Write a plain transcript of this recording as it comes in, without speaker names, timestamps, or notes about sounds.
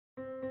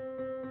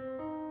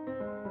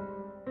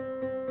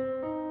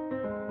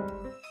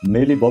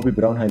Millie Bobby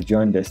Brown has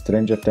joined the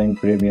Stranger Things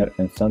premiere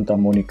in Santa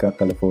Monica,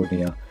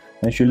 California,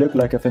 and she looked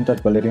like a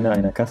vintage ballerina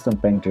in a custom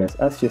pink dress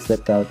as she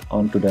stepped out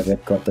onto the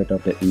red carpet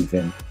of the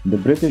event. The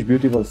British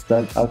beauty was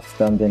styled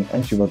outstanding,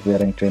 and she was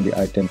wearing trendy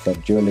items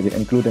of jewelry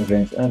including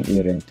rings and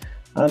earrings,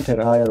 and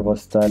her hair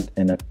was styled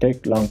in a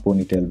thick long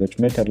ponytail which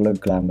made her look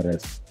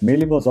glamorous.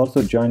 Millie was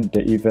also joined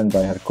the event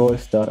by her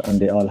co-star,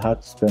 and they all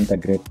had spent a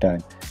great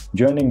time.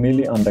 Joining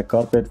Millie on the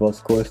carpet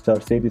was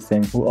co-star Sadie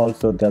Singh, who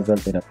also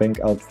dazzled in a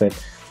pink outfit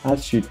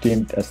as she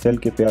teamed a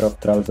silky pair of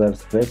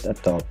trousers with a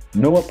top.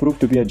 Noah proved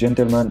to be a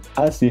gentleman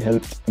as he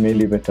helped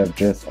Millie with her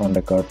dress on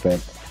the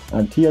carpet,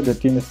 and Thea, the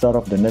teen star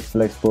of the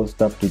Netflix,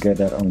 posed up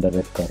together on the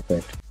red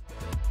carpet.